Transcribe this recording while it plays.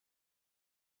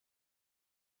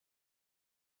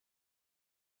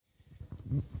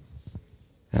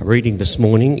Our reading this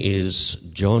morning is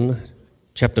John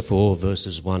chapter 4,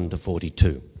 verses 1 to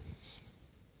 42.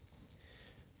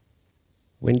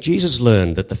 When Jesus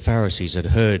learned that the Pharisees had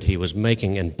heard he was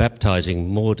making and baptizing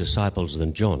more disciples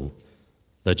than John,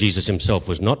 though Jesus himself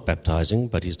was not baptizing,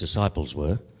 but his disciples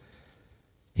were,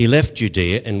 he left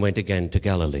Judea and went again to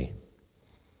Galilee.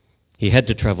 He had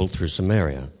to travel through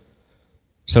Samaria.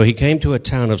 So he came to a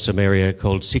town of Samaria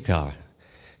called Sychar,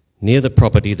 near the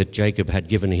property that Jacob had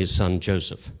given his son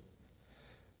Joseph.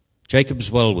 Jacob's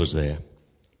well was there,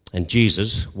 and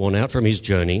Jesus, worn out from his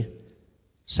journey,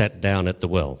 sat down at the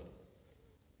well.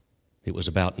 It was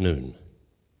about noon.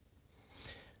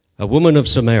 A woman of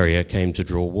Samaria came to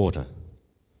draw water.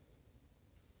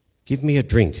 "Give me a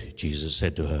drink," Jesus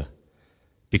said to her,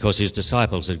 because his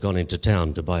disciples had gone into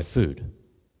town to buy food.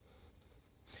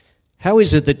 "How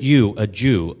is it that you, a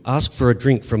Jew, ask for a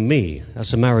drink from me, a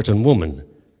Samaritan woman?"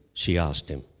 she asked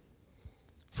him.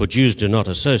 For Jews do not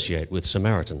associate with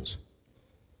Samaritans.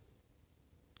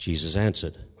 Jesus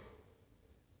answered,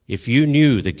 "If you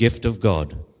knew the gift of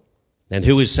God, and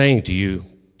who is saying to you,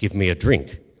 'Give me a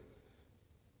drink,'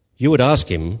 you would ask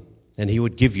him, and he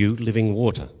would give you living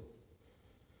water."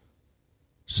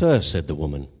 "Sir," said the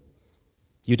woman,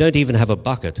 "you don't even have a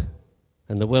bucket,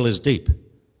 and the well is deep.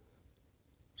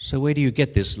 So where do you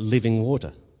get this living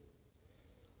water?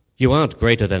 You aren't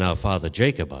greater than our father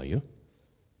Jacob, are you?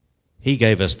 He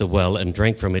gave us the well and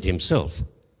drank from it himself,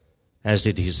 as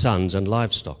did his sons and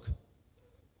livestock."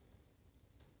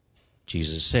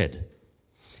 Jesus said,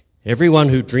 "Everyone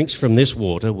who drinks from this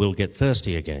water will get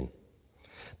thirsty again.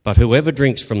 But whoever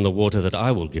drinks from the water that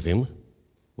I will give him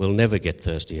will never get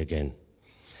thirsty again.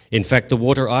 In fact, the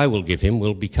water I will give him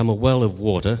will become a well of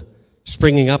water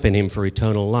springing up in him for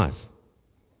eternal life."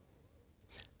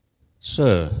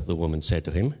 "Sir," the woman said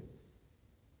to him,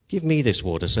 "give me this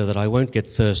water so that I won't get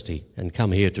thirsty and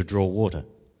come here to draw water."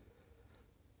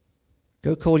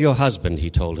 "Go call your husband," he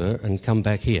told her, "and come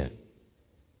back here."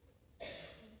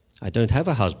 "I don't have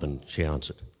a husband," she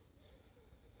answered.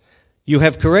 "You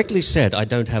have correctly said, 'I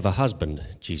don't have a husband,'"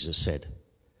 Jesus said.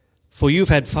 "For you've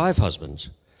had 5 husbands,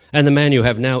 and the man you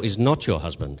have now is not your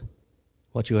husband.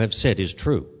 What you have said is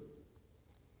true."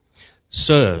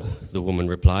 "Sir," the woman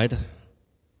replied,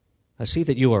 "I see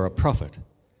that you are a prophet.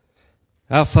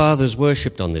 Our fathers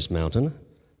worshipped on this mountain,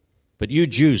 but you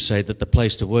Jews say that the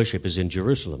place to worship is in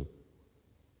Jerusalem."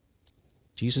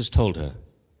 Jesus told her,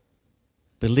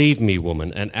 "Believe me,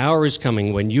 woman, an hour is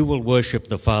coming when you will worship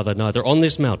the Father neither on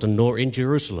this mountain nor in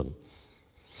Jerusalem.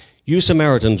 You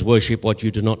Samaritans worship what you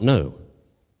do not know.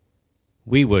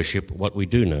 We worship what we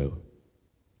do know,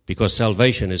 because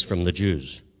salvation is from the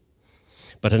Jews.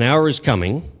 But an hour is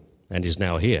coming, and is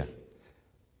now here,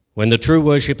 when the true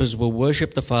worshippers will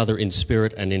worship the Father in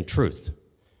spirit and in truth.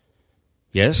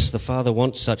 Yes, the Father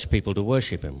wants such people to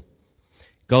worship him.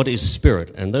 God is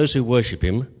spirit, and those who worship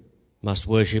him must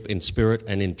worship in spirit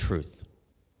and in truth."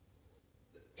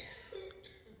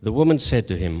 The woman said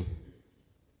to him,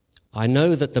 "I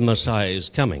know that the Messiah is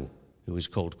coming, who is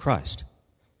called Christ.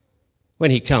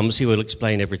 When he comes, he will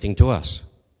explain everything to us."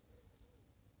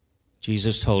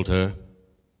 Jesus told her,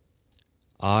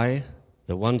 "I,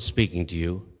 the one speaking to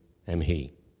you, am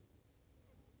he."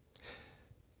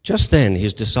 Just then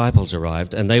his disciples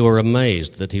arrived, and they were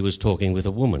amazed that he was talking with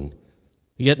a woman.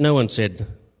 Yet no one said,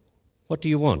 "What do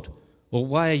you want?" or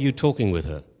 "Why are you talking with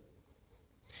her?"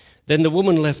 Then the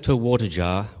woman left her water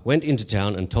jar, went into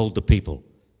town, and told the people,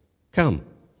 "Come,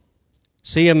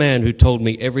 see a man who told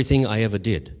me everything I ever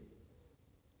did.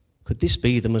 Could this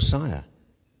be the Messiah?"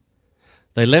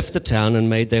 They left the town and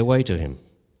made their way to him.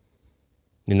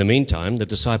 In the meantime, the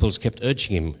disciples kept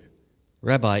urging him,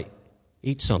 "Rabbi,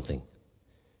 eat something."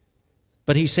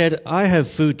 But he said, "I have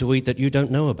food to eat that you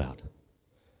don't know about."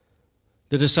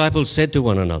 The disciples said to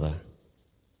one another,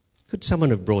 "Could someone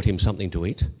have brought him something to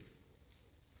eat?"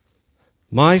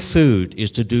 "My food is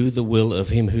to do the will of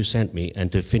him who sent me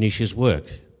and to finish his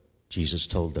work," Jesus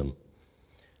told them.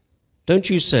 "Don't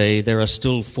you say there are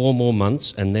still 4 more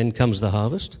months and then comes the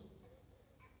harvest?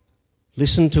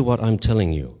 Listen to what I'm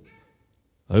telling you.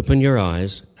 Open your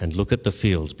eyes and look at the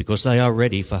fields, because they are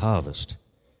ready for harvest.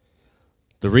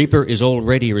 The reaper is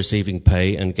already receiving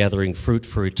pay and gathering fruit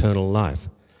for eternal life,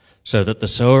 so that the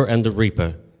sower and the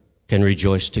reaper can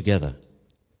rejoice together.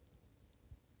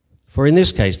 For in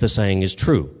this case the saying is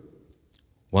true,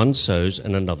 one sows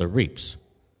and another reaps.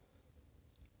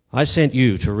 I sent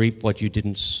you to reap what you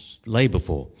didn't labor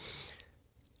for.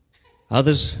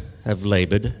 Others have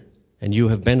labored, and you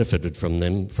have benefited from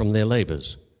their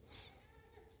labors."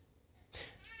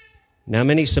 Now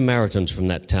many Samaritans from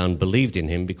that town believed in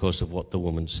him because of what the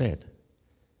woman said.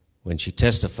 When she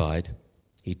testified,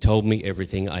 He told me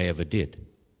everything I ever did."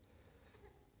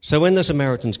 So when the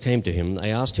Samaritans came to him,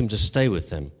 they asked him to stay with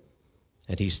them,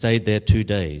 and he stayed there 2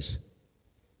 days.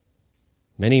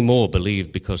 Many more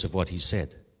believed because of what he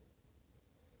said.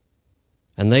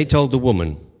 And they told the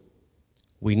woman,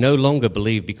 "We no longer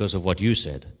believe because of what you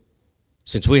said,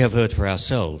 since we have heard for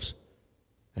ourselves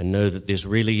and know that this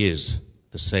really is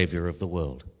the Saviour of the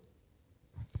world."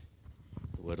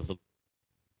 The word of the Lord.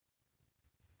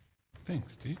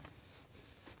 Thanks, Steve.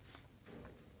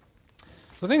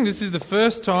 I think this is the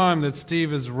first time that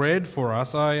Steve has read for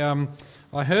us.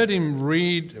 I heard him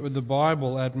read the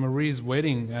Bible at Marie's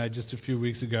wedding just a few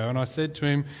weeks ago, and I said to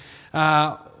him,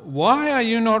 "Why are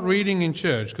you not reading in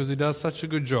church? Because he does such a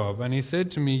good job." And he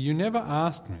said to me, "You never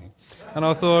asked me." And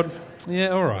I thought, yeah,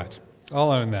 all right,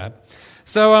 I'll own that.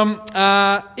 So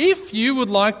if you would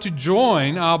like to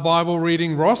join our Bible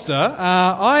reading roster,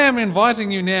 I am inviting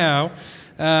you now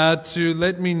to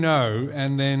let me know,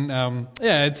 and then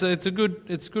it's a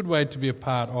good way to be a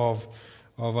part of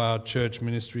our church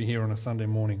ministry here on a Sunday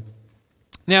morning.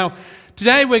 Now,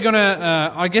 today we're going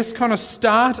to, kind of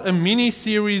start a mini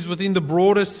series within the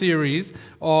broader series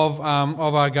of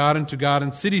our Garden to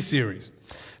Garden City series.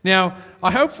 Now,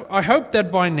 I hope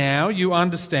that by now you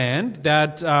understand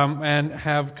that and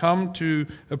have come to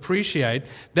appreciate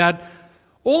that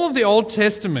all of the Old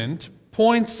Testament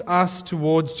points us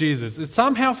towards Jesus. It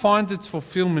somehow finds its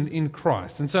fulfillment in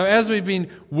Christ. And so as we've been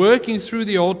working through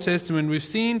the Old Testament, we've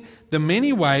seen the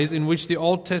many ways in which the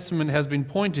Old Testament has been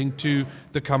pointing to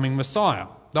the coming Messiah.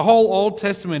 The whole Old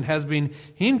Testament has been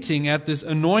hinting at this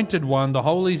anointed one, the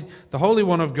Holy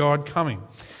One of God coming.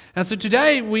 And so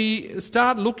today we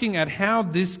start looking at how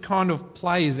this kind of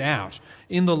plays out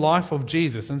in the life of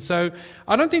Jesus. And so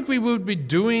I don't think we would be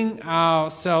doing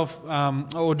ourselves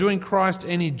or doing Christ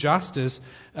any justice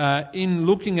in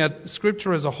looking at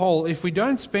Scripture as a whole if we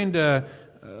don't spend a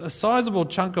sizable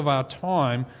chunk of our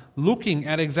time looking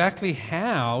at exactly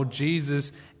how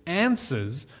Jesus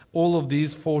answers all of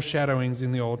these foreshadowings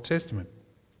in the Old Testament.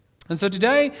 And so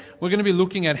today we're going to be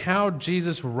looking at how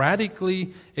Jesus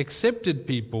radically accepted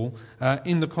people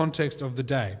in the context of the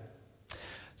day.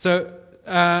 So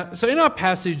in our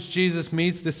passage, Jesus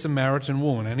meets this Samaritan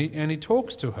woman and he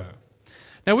talks to her.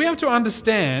 Now we have to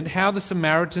understand how the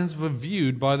Samaritans were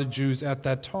viewed by the Jews at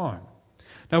that time.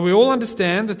 Now we all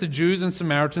understand that the Jews and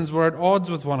Samaritans were at odds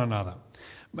with one another.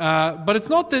 But it's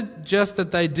not just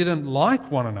that they didn't like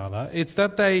one another, it's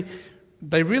that they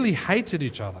really hated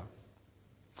each other.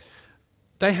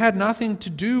 They had nothing to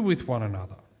do with one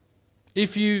another.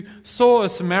 If you saw a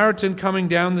Samaritan coming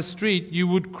down the street, you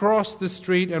would cross the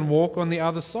street and walk on the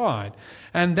other side.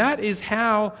 And that is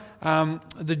how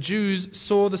the Jews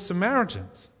saw the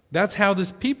Samaritans. That's how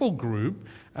this people group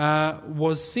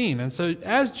was seen. And so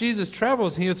as Jesus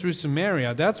travels here through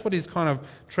Samaria, that's what he's kind of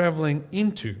traveling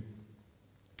into.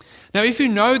 Now, if you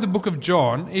know the book of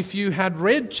John, if you had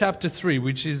read chapter 3,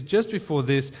 which is just before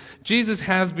this, Jesus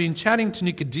has been chatting to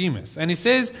Nicodemus. And he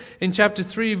says in chapter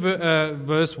 3,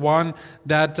 verse 1,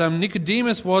 that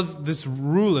Nicodemus was this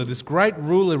ruler, this great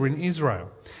ruler in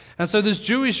Israel. And so this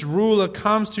Jewish ruler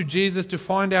comes to Jesus to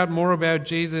find out more about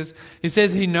Jesus. He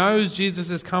says he knows Jesus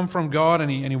has come from God and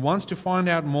he wants to find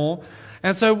out more.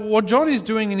 And so what John is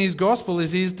doing in his gospel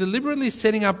is he's deliberately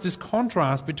setting up this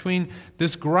contrast between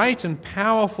this great and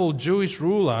powerful Jewish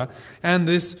ruler and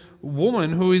this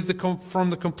woman who is from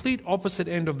the complete opposite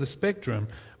end of the spectrum,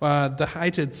 the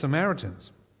hated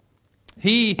Samaritans.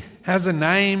 He has a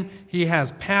name, he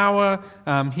has power,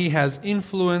 he has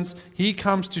influence, he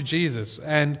comes to Jesus.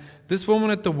 And this woman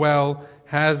at the well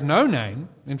has no name.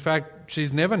 In fact,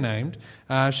 she's never named.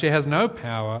 She has no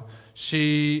power.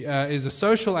 She is a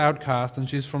social outcast and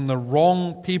she's from the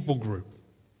wrong people group.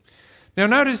 Now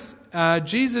notice,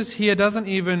 Jesus here doesn't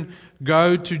even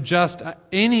go to just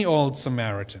any old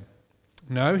Samaritan.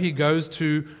 No, he goes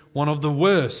to one of the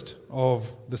worst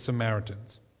of the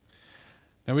Samaritans.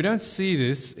 Now we don't see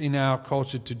this in our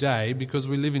culture today because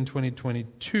we live in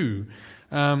 2022.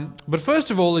 But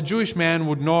first of all, a Jewish man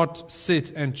would not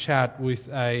sit and chat with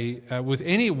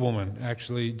any woman,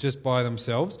 actually, just by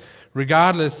themselves,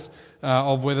 regardless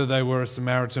of whether they were a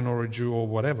Samaritan or a Jew or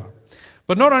whatever.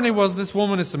 But not only was this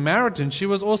woman a Samaritan, she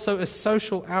was also a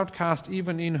social outcast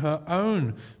even in her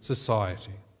own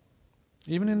society.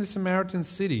 Even in the Samaritan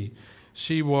city,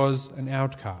 she was an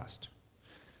outcast.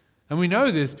 And we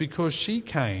know this because she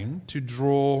came to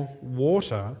draw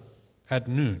water at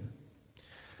noon.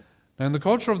 Now, in the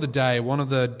culture of the day, one of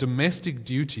the domestic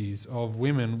duties of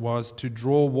women was to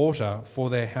draw water for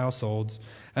their households,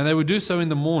 and they would do so in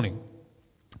the morning,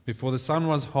 before the sun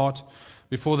was hot,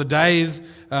 Before the day's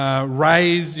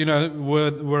rays,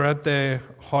 were at their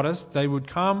hottest, they would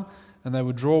come and they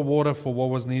would draw water for what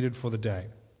was needed for the day.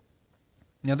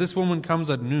 Now this woman comes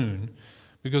at noon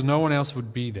because no one else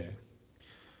would be there.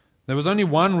 There was only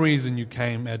one reason you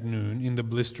came at noon in the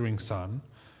blistering sun,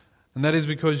 and that is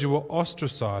because you were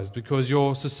ostracized, because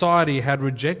your society had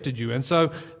rejected you. And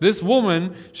so this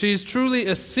woman, she is truly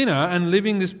a sinner and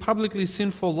living this publicly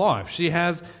sinful life. She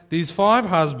has these 5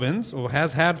 husbands, or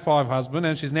has had 5 husbands,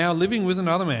 and she's now living with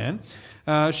another man.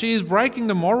 She is breaking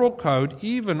the moral code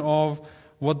even of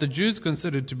what the Jews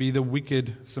considered to be the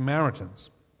wicked Samaritans.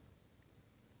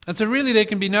 And so really there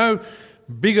can be no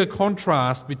bigger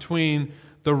contrast between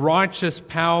the righteous,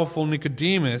 powerful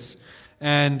Nicodemus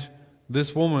and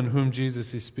this woman whom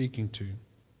Jesus is speaking to.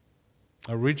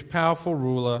 A rich, powerful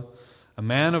ruler, a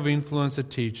man of influence, a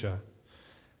teacher,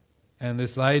 and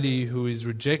this lady who is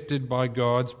rejected by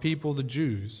God's people, the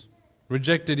Jews,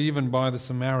 rejected even by the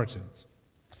Samaritans.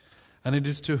 And it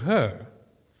is to her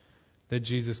that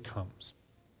Jesus comes.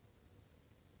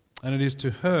 And it is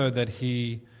to her that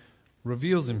he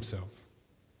reveals himself.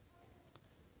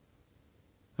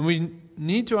 And we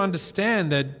need to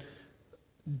understand that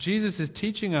Jesus is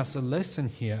teaching us a lesson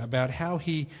here about how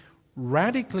he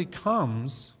radically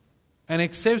comes and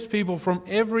accepts people from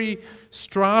every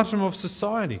stratum of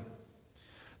society.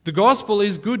 The gospel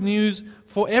is good news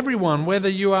for everyone, whether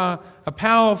you are a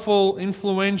powerful,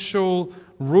 influential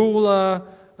ruler,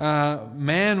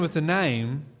 man with a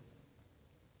name,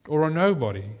 or a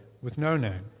nobody with no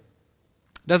name.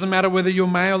 It doesn't matter whether you're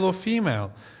male or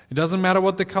female. It doesn't matter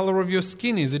what the color of your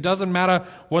skin is. It doesn't matter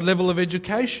what level of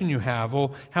education you have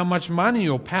or how much money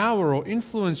or power or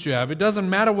influence you have. It doesn't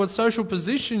matter what social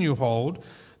position you hold.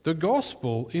 The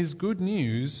gospel is good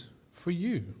news for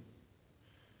you.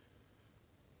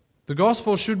 The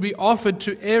gospel should be offered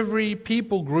to every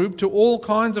people group, to all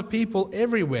kinds of people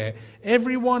everywhere.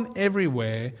 Everyone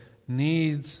everywhere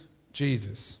needs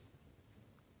Jesus.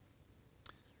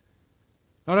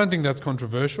 I don't think that's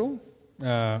controversial.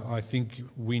 I think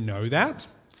we know that.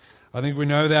 I think we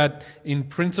know that in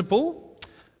principle.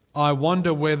 I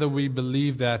wonder whether we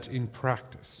believe that in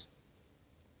practice.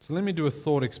 So let me do a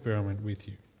thought experiment with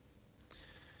you.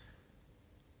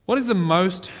 What is the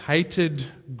most hated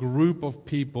group of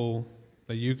people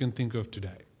that you can think of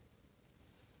today?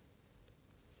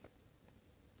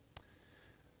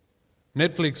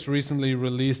 Netflix recently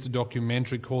released a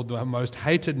documentary called The Most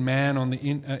Hated Man on the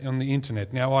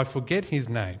Internet. Now, I forget his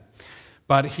name,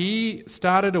 but he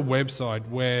started a website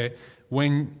where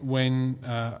when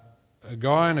a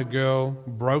guy and a girl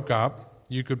broke up,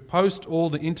 you could post all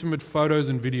the intimate photos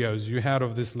and videos you had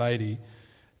of this lady,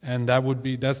 and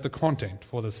that's the content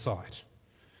for the site.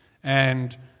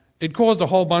 And it caused a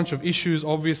whole bunch of issues.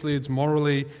 Obviously, it's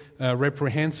morally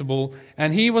reprehensible.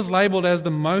 And he was labeled as the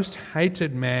most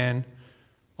hated man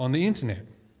on the internet.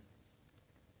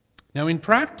 Now, in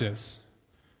practice,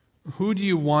 who do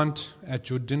you want at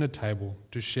your dinner table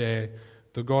to share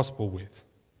the gospel with?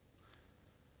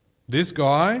 This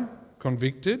guy,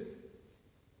 convicted?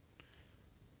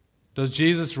 Does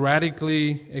Jesus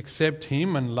radically accept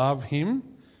him and love him?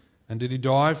 And did he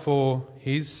die for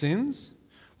his sins?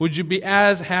 Would you be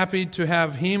as happy to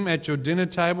have him at your dinner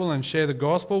table and share the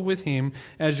gospel with him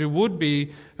as you would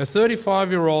be a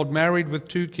 35-year-old married with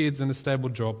 2 kids and a stable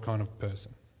job kind of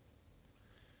person?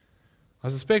 I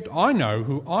suspect I know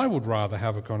who I would rather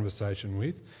have a conversation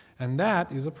with, and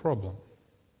that is a problem.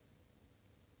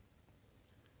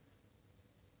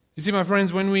 You see, my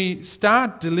friends, when we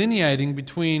start delineating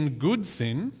between good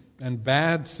sin and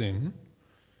bad sin,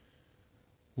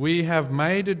 we have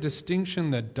made a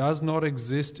distinction that does not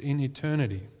exist in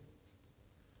eternity.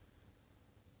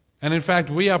 And in fact,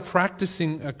 we are not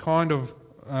practicing the kind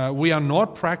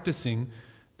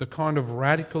of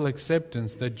radical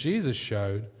acceptance that Jesus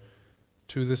showed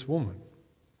to this woman.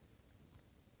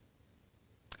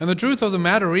 And the truth of the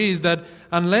matter is that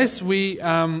unless we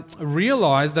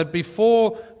realize that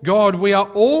before God we are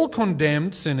all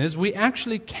condemned sinners, we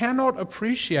actually cannot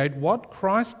appreciate what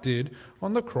Christ did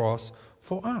on the cross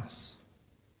for us.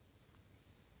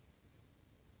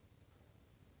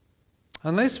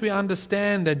 Unless we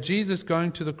understand that Jesus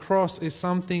going to the cross is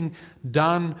something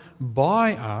done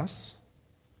by us,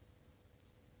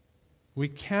 we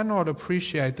cannot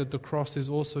appreciate that the cross is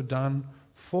also done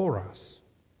for us.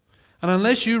 And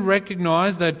unless you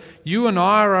recognize that you and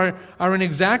I are in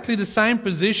exactly the same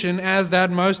position as that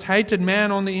most hated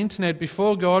man on the internet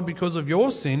before God because of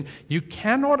your sin, you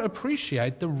cannot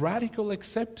appreciate the radical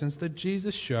acceptance that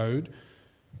Jesus showed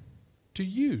to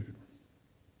you.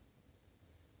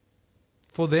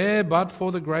 For there, but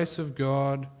for the grace of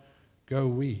God, go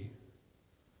we.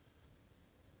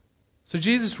 So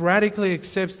Jesus radically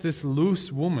accepts this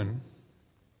loose woman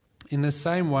in the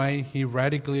same way he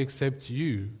radically accepts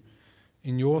you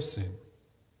in your sin.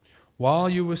 While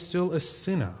you were still a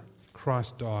sinner,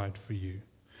 Christ died for you.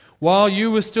 While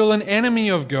you were still an enemy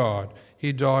of God,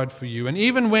 he died for you. And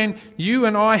even when you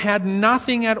and I had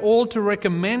nothing at all to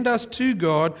recommend us to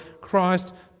God,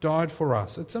 Christ died for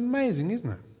us. It's amazing, isn't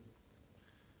it?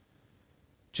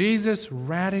 Jesus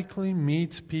radically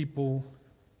meets people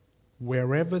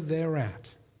wherever they're at.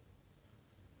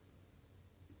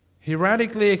 He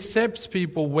radically accepts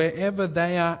people wherever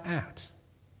they are at.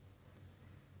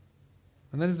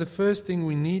 And that is the first thing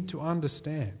we need to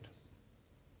understand.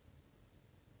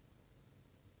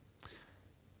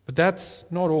 But that's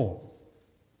not all.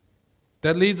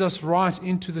 That leads us right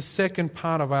into the second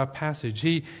part of our passage.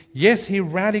 He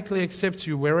radically accepts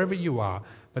you wherever you are,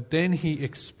 but then he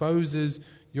exposes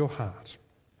your heart.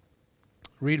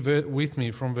 Read with me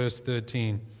from verse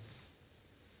 13.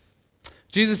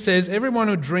 Jesus says, "Everyone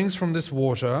who drinks from this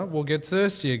water will get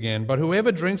thirsty again, but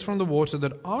whoever drinks from the water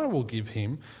that I will give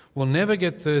him will never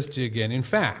get thirsty again. In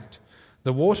fact,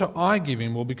 the water I give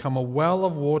him will become a well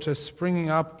of water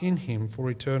springing up in him for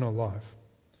eternal life."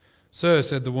 "Sir,"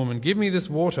 said the woman, "give me this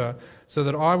water so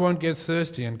that I won't get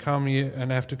thirsty and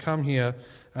have to come here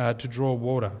to draw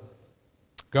water."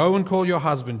 "Go and call your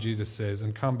husband," Jesus says,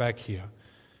 "and come back here."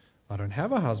 "I don't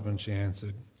have a husband," she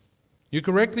answered. "You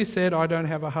correctly said, 'I don't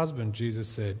have a husband,'" Jesus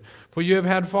said, "for you have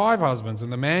had 5 husbands,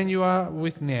 and the man you are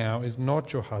with now is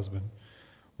not your husband.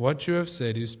 What you have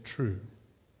said is true."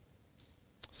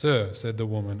 "Sir," said the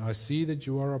woman, "I see that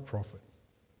you are a prophet."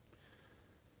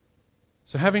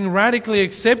 So having radically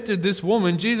accepted this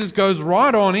woman, Jesus goes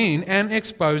right on in and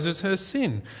exposes her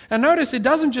sin. And notice it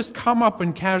doesn't just come up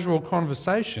in casual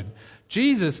conversation.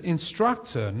 Jesus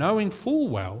instructs her, knowing full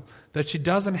well that she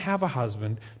doesn't have a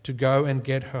husband, to go and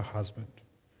get her husband.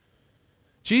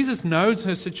 Jesus knows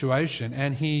her situation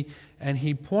and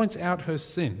he points out her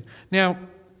sin. Now,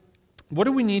 what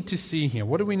do we need to see here?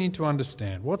 What do we need to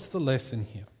understand? What's the lesson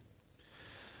here?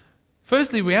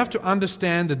 Firstly, we have to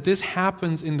understand that this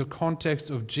happens in the context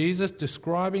of Jesus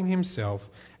describing himself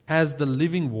as the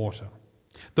living water.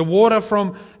 The water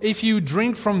from, if you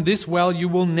drink from this well, you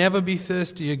will never be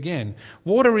thirsty again.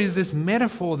 Water is this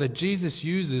metaphor that Jesus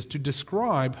uses to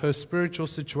describe her spiritual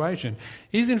situation.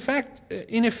 He's in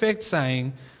effect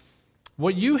saying,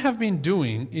 what you have been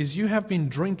doing is you have been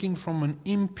drinking from an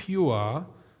impure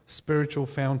spiritual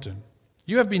fountain.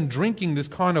 You have been drinking this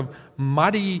kind of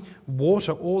muddy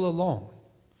water all along.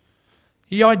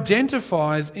 He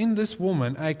identifies in this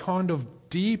woman a kind of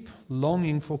deep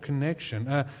longing for connection,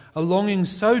 a longing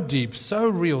so deep, so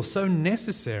real, so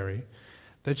necessary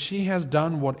that she has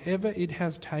done whatever it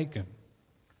has taken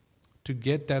to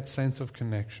get that sense of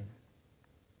connection.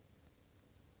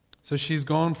 So she's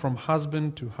gone from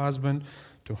husband to husband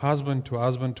to husband to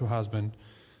husband to husband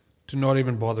to not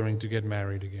even bothering to get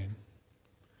married again.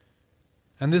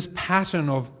 And this pattern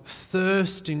of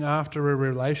thirsting after a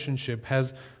relationship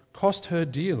has cost her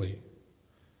dearly.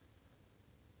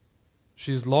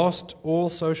 She's lost all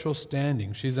social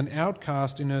standing. She's an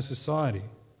outcast in her society.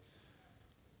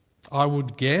 I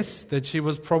would guess that she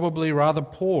was probably rather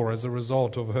poor as a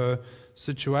result of her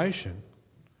situation.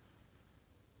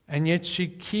 And yet she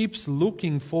keeps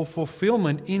looking for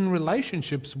fulfillment in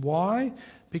relationships. Why?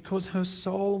 Because her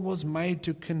soul was made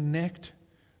to connect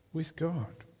with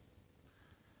God.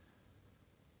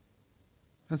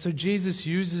 And so Jesus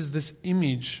uses this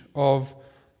image of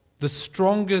the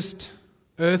strongest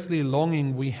earthly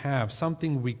longing we have,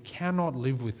 something we cannot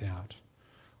live without,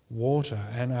 water,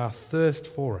 and our thirst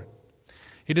for it.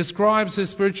 He describes her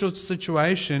spiritual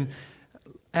situation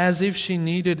as if she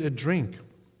needed a drink.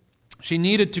 She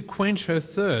needed to quench her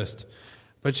thirst,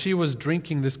 but she was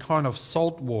drinking this kind of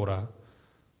salt water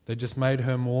that just made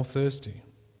her more thirsty.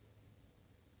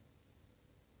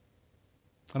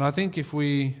 And I think if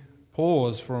we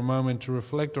pause for a moment to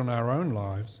reflect on our own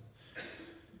lives,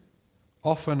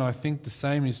 often I think the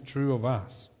same is true of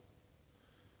us.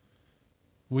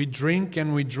 We drink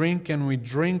and we drink and we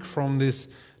drink from this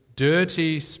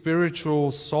dirty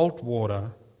spiritual salt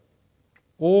water,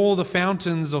 all the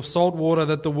fountains of salt water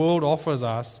that the world offers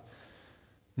us,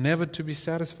 never to be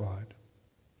satisfied.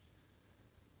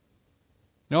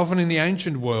 Now, often in the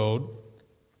ancient world,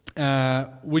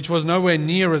 which was nowhere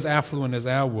near as affluent as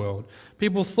our world,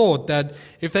 people thought that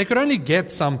if they could only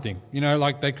get something,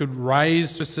 like they could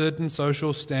raise to certain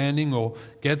social standing or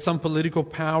get some political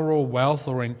power or wealth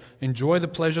or enjoy the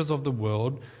pleasures of the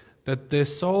world, that their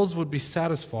souls would be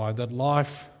satisfied, that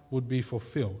life would be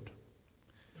fulfilled.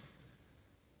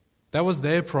 That was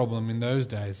their problem in those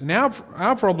days. And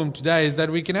our problem today is that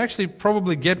we can actually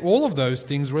probably get all of those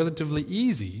things relatively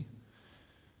easy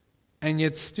and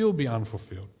yet still be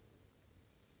unfulfilled.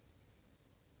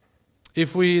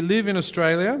 If we live in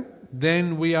Australia,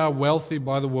 then we are wealthy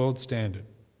by the world standard.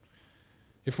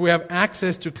 If we have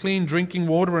access to clean drinking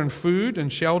water and food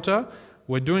and shelter,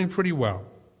 we're doing pretty well.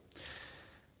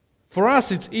 For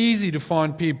us, it's easy to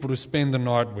find people to spend the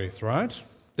night with, right?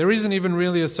 There isn't even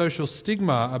really a social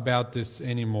stigma about this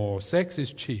anymore. Sex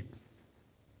is cheap.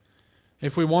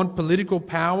 If we want political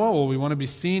power or we want to be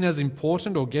seen as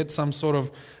important or get some sort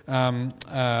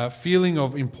of feeling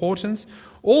of importance,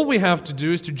 all we have to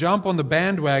do is to jump on the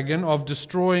bandwagon of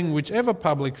destroying whichever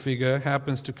public figure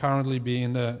happens to currently be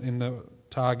in the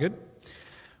target,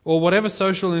 or whatever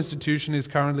social institution is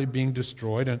currently being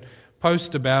destroyed, and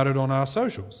post about it on our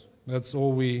socials. That's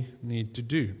all we need to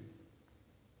do.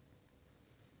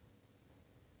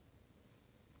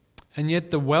 And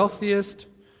yet the wealthiest,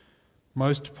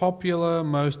 most popular,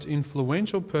 most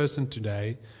influential person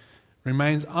today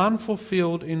remains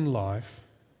unfulfilled in life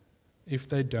if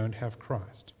they don't have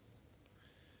Christ.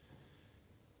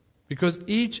 Because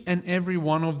each and every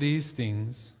one of these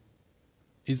things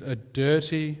is a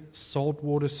dirty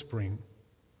saltwater spring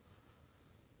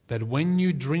that when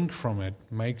you drink from it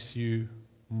makes you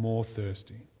more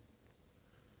thirsty.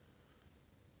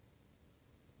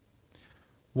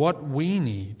 What we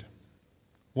need,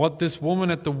 what this woman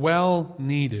at the well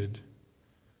needed,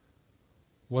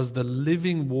 was the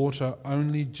living water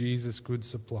only Jesus could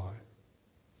supply.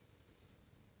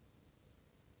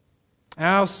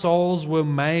 Our souls were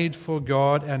made for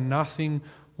God, and nothing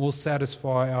will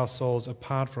satisfy our souls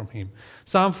apart from Him.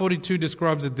 Psalm 42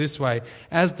 describes it this way: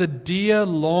 as the deer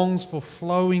longs for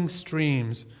flowing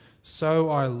streams, so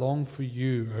I long for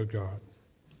you, O God.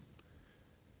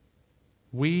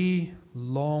 We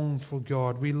long for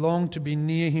God. We long to be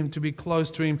near Him, to be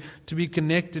close to Him, to be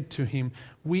connected to Him.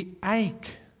 We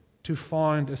ache to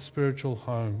find a spiritual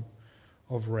home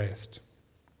of rest.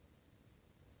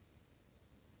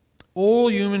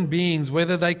 All human beings,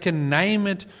 whether they can name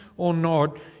it or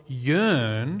not,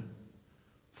 yearn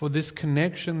for this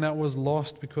connection that was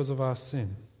lost because of our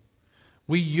sin.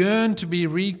 We yearn to be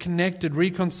reconnected,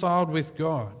 reconciled with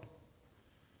God.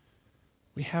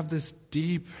 We have this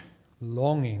deep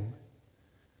longing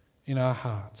in our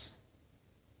hearts.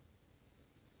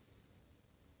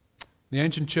 The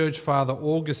ancient church father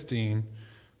Augustine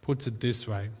puts it this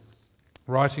way.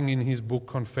 Writing in his book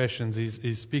Confessions,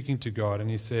 he's speaking to God, and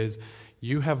he says,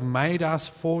 "You have made us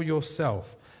for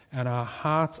yourself, and our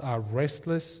hearts are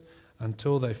restless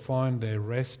until they find their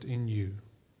rest in you."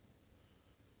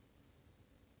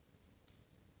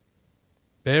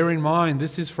 Bear in mind,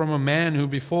 this is from a man who,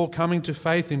 before coming to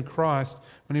faith in Christ,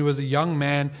 when he was a young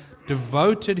man,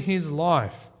 devoted his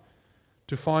life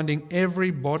to finding every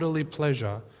bodily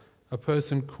pleasure a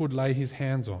person could lay his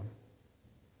hands on.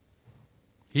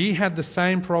 He had the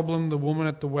same problem the woman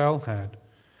at the well had.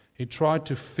 He tried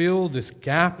to fill this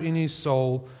gap in his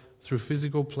soul through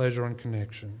physical pleasure and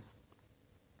connection.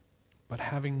 But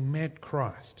having met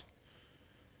Christ,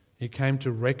 he came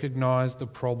to recognize the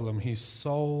problem. His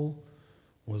soul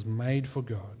was made for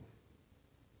God.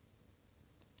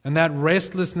 And that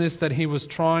restlessness that he was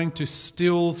trying to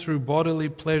still through bodily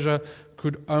pleasure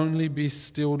could only be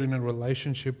stilled in a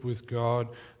relationship with God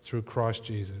through Christ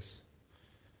Jesus.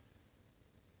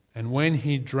 And when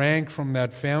he drank from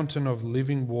that fountain of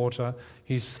living water,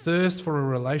 his thirst for a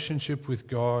relationship with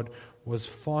God was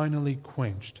finally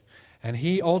quenched. And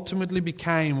he ultimately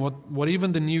became what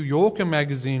even the New Yorker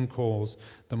magazine calls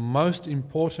the most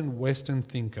important Western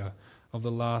thinker of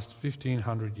the last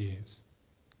 1500 years.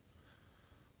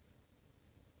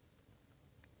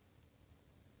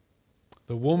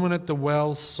 The woman at the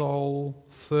well's soul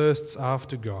thirsts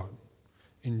after God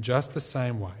in just the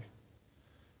same way,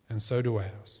 and so do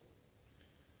ours.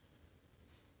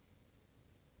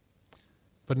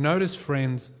 But notice,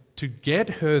 friends, to get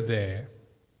her there,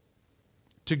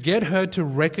 to get her to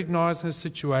recognize her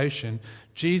situation,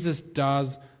 Jesus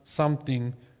does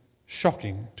something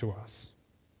shocking to us.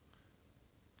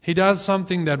 He does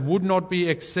something that would not be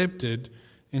accepted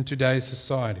in today's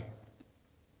society.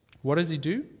 What does he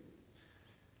do?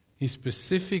 He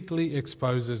specifically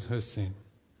exposes her sin.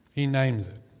 He names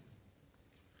it.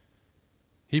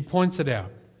 He points it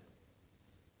out.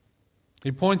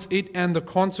 He points it and the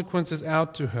consequences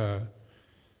out to her.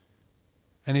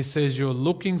 And he says, you're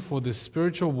looking for this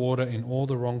spiritual water in all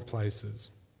the wrong places.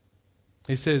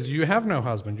 He says, you have no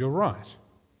husband, you're right.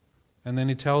 And then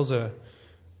he tells her,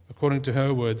 according to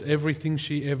her words, everything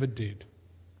she ever did.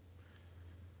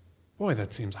 Boy,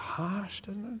 that seems harsh,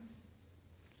 doesn't it?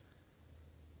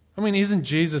 I mean, isn't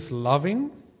Jesus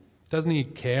loving? Doesn't he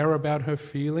care about her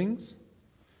feelings?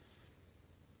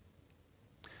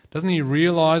 Doesn't he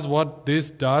realize what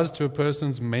this does to a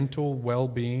person's mental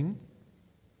well-being?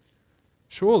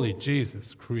 Surely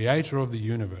Jesus, creator of the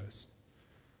universe,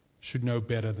 should know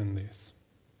better than this.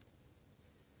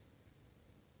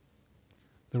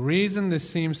 The reason this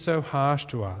seems so harsh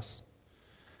to us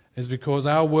is because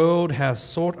our world has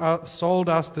sold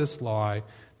us this lie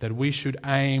that we should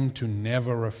aim to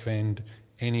never offend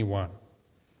anyone.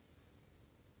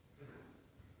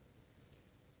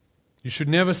 You should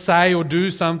never say or do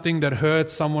something that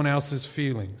hurts someone else's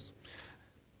feelings.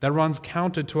 That runs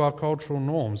counter to our cultural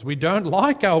norms. We don't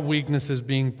like our weaknesses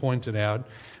being pointed out.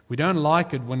 We don't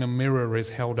like it when a mirror is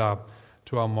held up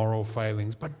to our moral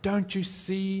failings. But don't you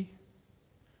see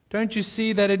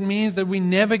that it means that we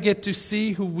never get to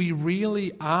see who we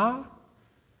really are?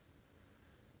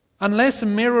 Unless a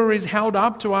mirror is held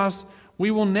up to us, we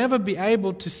will never be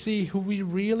able to see who we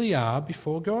really are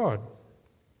before God.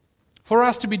 For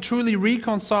us to be truly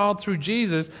reconciled through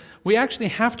Jesus, we actually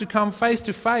have to come face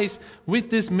to face with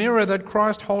this mirror that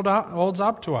Christ holds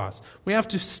up to us. We have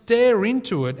to stare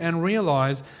into it and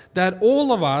realize that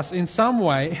all of us in some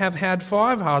way have had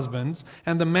 5 husbands,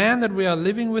 and the man that we are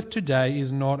living with today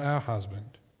is not our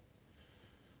husband.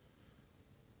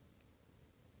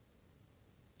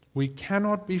 We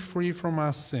cannot be free from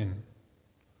our sin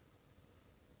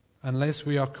unless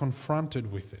we are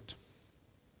confronted with it.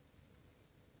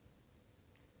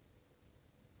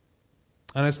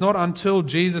 And it's not until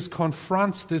Jesus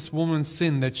confronts this woman's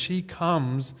sin that she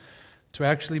comes to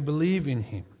actually believe in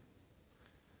him.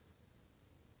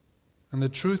 And the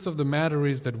truth of the matter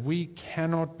is that we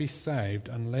cannot be saved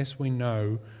unless we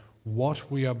know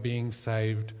what we are being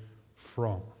saved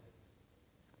from.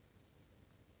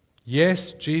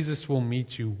 Yes, Jesus will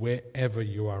meet you wherever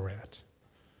you are at.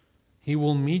 He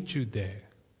will meet you there,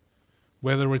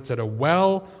 whether it's at a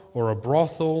well or a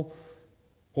brothel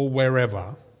or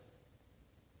wherever.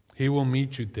 He will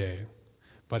meet you there,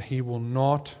 but he will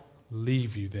not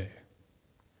leave you there.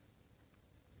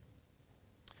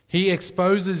 He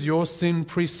exposes your sin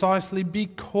precisely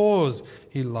because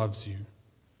he loves you.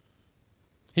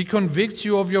 He convicts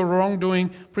you of your wrongdoing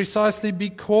precisely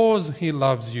because he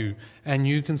loves you, and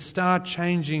you can start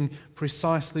changing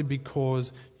precisely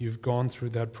because you've gone through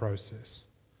that process.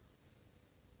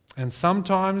 And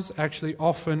sometimes, actually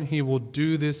often, he will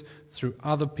do this through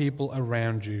other people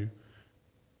around you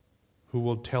who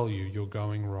will tell you you're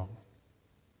going wrong.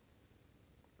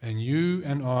 And you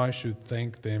and I should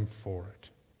thank them for it,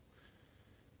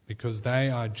 because they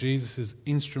are Jesus'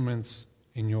 instruments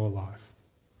in your life.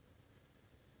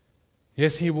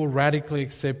 Yes, he will radically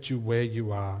accept you where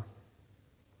you are,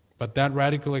 but that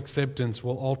radical acceptance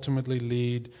will ultimately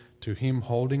lead to him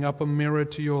holding up a mirror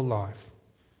to your life.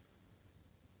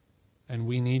 And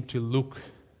we need to look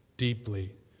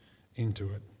deeply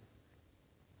into it.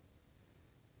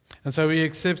 And so he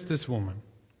accepts this woman,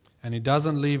 and he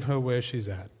doesn't leave her where she's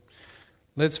at.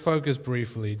 Let's focus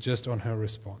briefly just on her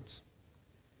response.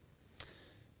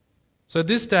 So at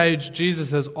this stage,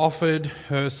 Jesus has offered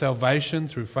her salvation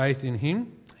through faith in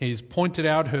him. He's pointed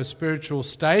out her spiritual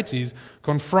state. He's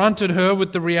confronted her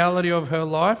with the reality of her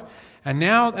life. And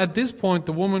now, at this point,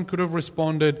 the woman could have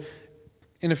responded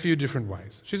in a few different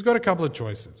ways. She's got a couple of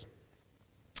choices.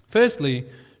 Firstly,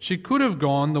 she could have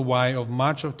gone the way of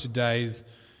much of today's,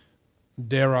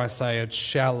 dare I say it,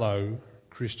 shallow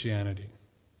Christianity.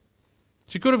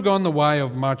 She could have gone the way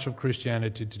of much of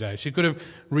Christianity today. She could have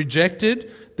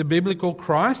rejected the biblical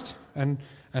Christ and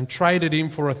traded him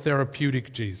for a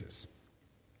therapeutic Jesus.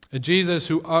 A Jesus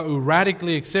who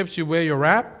radically accepts you where you're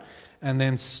at and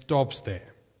then stops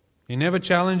there. He never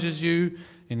challenges you,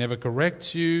 he never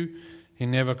corrects you, he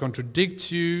never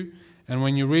contradicts you, and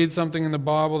when you read something in the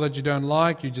Bible that you don't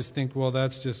like, you just think, well,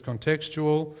 that's just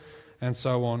contextual, and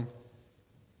so on.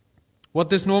 What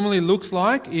this normally looks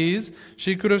like is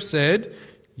she could have said,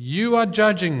 you are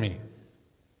judging me.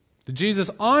 The Jesus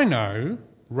I know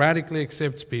radically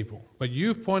accepts people, but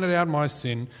you've pointed out my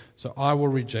sin, so I will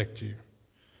reject you.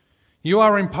 You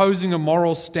are imposing a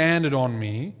moral standard on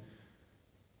me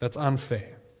that's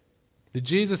unfair. The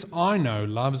Jesus I know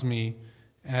loves me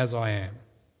as I am.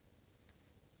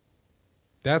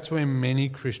 That's where many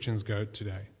Christians go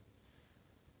today.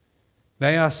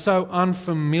 They are so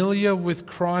unfamiliar with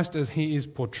Christ as he is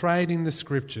portrayed in the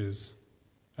Scriptures,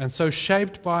 and so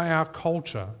shaped by our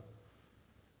culture,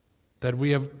 that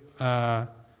we have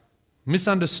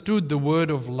misunderstood the word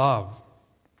of love,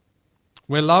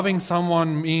 where loving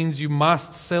someone means you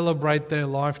must celebrate their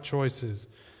life choices.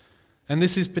 And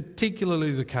this is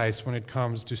particularly the case when it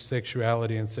comes to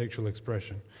sexuality and sexual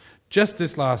expression. Just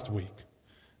this last week,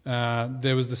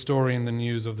 there was the story in the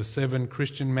news of the 7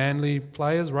 Christian Manly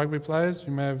players, rugby players.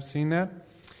 You may have seen that.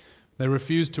 They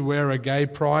refused to wear a gay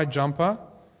pride jumper.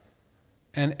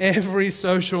 And every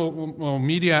social or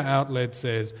media outlet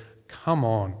says, come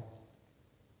on.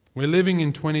 We're living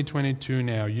in 2022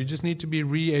 now. You just need to be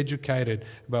re-educated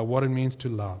about what it means to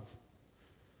love.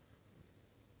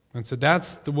 And so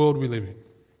that's the world we live in.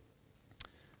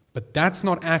 But that's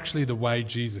not actually the way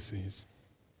Jesus is.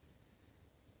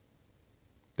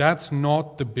 That's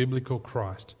not the biblical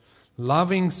Christ.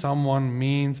 Loving someone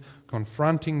means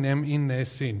confronting them in their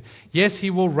sin. Yes, he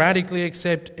will radically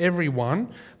accept everyone,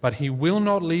 but he will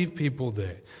not leave people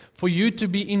there. For you to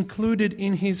be included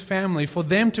in his family, for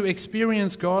them to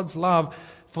experience God's love,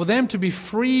 for them to be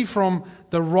free from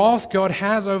the wrath God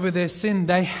has over their sin,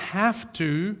 they have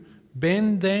to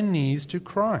bend their knees to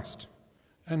Christ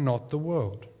and not the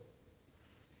world.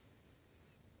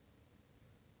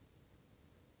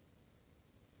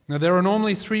 Now, there are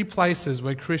normally 3 places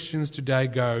where Christians today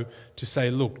go to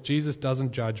say, look, Jesus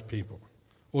doesn't judge people,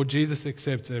 or Jesus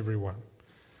accepts everyone.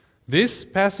 This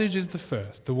passage is the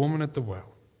first, the woman at the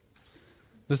well.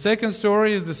 The second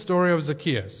story is the story of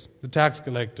Zacchaeus, the tax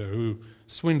collector who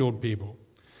swindled people.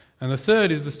 And the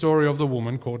third is the story of the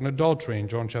woman caught in adultery in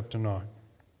John chapter 9.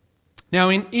 Now,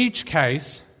 in each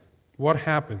case, what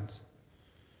happens?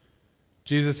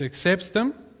 Jesus accepts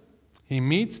them, he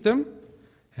meets them,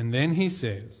 and then he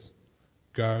says,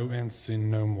 go and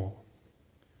sin no more.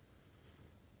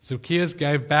 Zacchaeus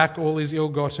gave back all his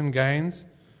ill-gotten gains.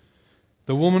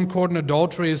 The woman caught in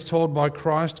adultery is told by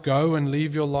Christ, go and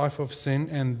leave your life of sin.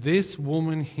 And this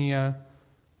woman here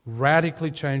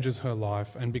radically changes her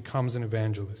life and becomes an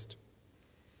evangelist.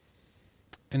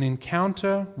 An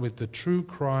encounter with the true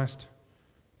Christ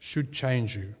should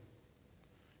change you.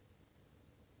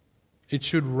 It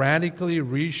should radically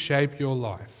reshape your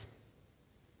life.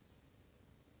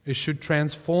 It should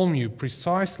transform you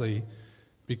precisely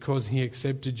because he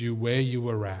accepted you where you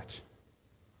were at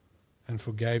and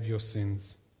forgave your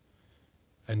sins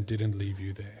and didn't leave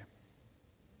you there.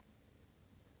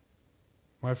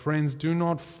 My friends, do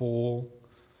not fall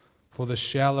for the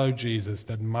shallow Jesus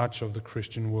that much of the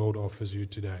Christian world offers you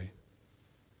today.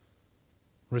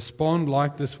 Respond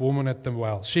like this woman at the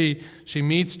well. She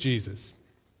meets Jesus.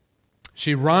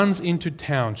 She runs into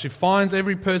town. She finds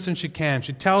every person she can.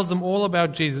 She tells them all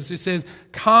about Jesus. She says,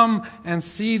 come and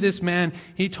see this man.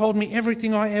 He told me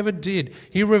everything I ever did.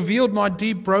 He revealed my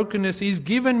deep brokenness. He's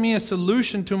given me a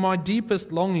solution to my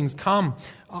deepest longings. Come,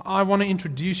 I want to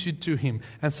introduce you to him.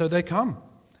 And so they come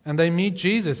and they meet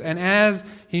Jesus. And as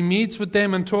he meets with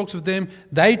them and talks with them,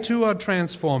 they too are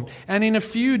transformed. And in a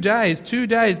few days, 2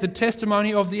 days, the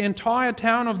testimony of the entire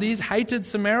town of these hated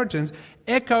Samaritans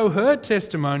echo her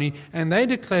testimony, and they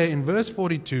declare in verse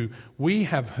 42, we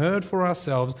have heard for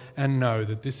ourselves and know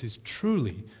that this is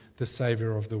truly the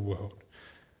Savior of the world.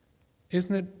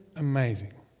 Isn't it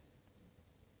amazing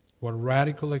what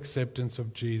radical acceptance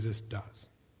of Jesus does?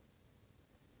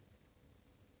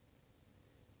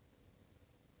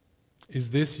 Is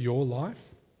this your life?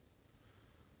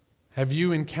 Have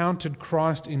you encountered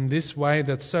Christ in this way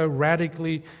that so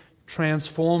radically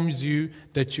transforms you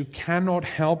that you cannot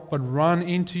help but run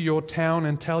into your town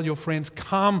and tell your friends,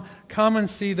 come and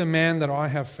see the man that I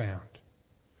have found?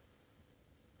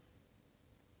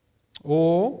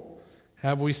 Or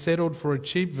have we settled for a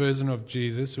cheap version of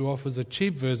Jesus who offers a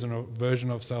cheap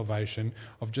version of salvation,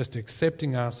 of just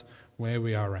accepting us where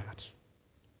we are at?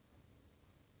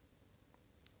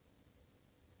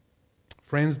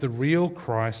 Friends, the real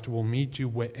Christ will meet you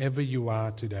wherever you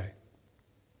are today.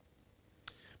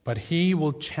 But he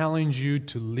will challenge you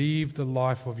to leave the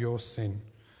life of your sin,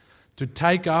 to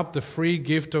take up the free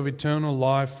gift of eternal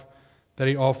life that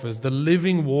he offers, the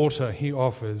living water he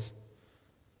offers,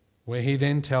 where he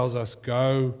then tells us,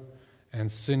 go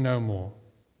and sin no more.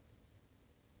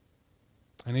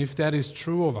 And if that is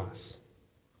true of us,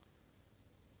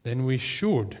 then we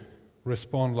should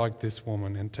respond like this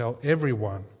woman and tell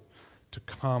everyone to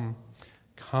come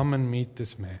and meet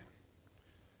this man,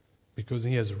 because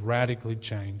he has radically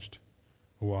changed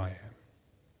who I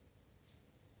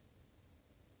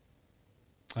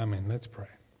am. Amen. Let's pray.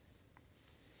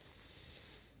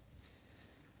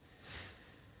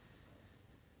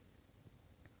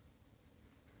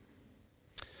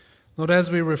 Lord, as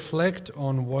we reflect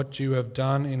on what you have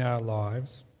done in our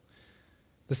lives,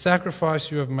 the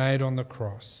sacrifice you have made on the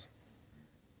cross,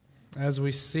 as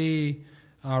we see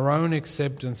our own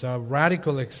acceptance, our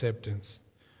radical acceptance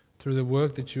through the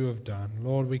work that you have done,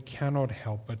 Lord, we cannot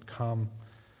help but come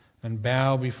and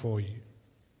bow before you.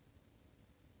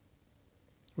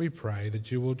 We pray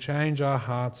that you will change our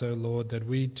hearts, O Lord, that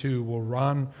we too will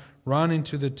run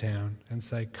into the town and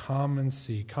say, come and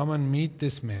see, come and meet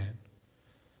this man.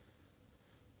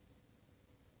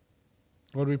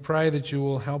 Lord, we pray that you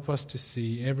will help us to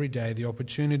see every day the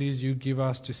opportunities you give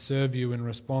us to serve you in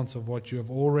response of what you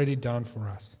have already done for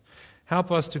us.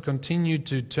 Help us to continue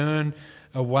to turn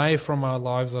away from our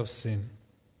lives of sin,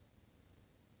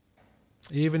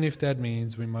 even if that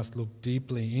means we must look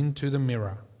deeply into the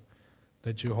mirror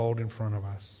that you hold in front of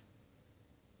us.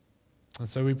 And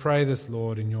so we pray this,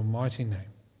 Lord, in your mighty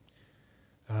name.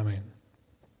 Amen.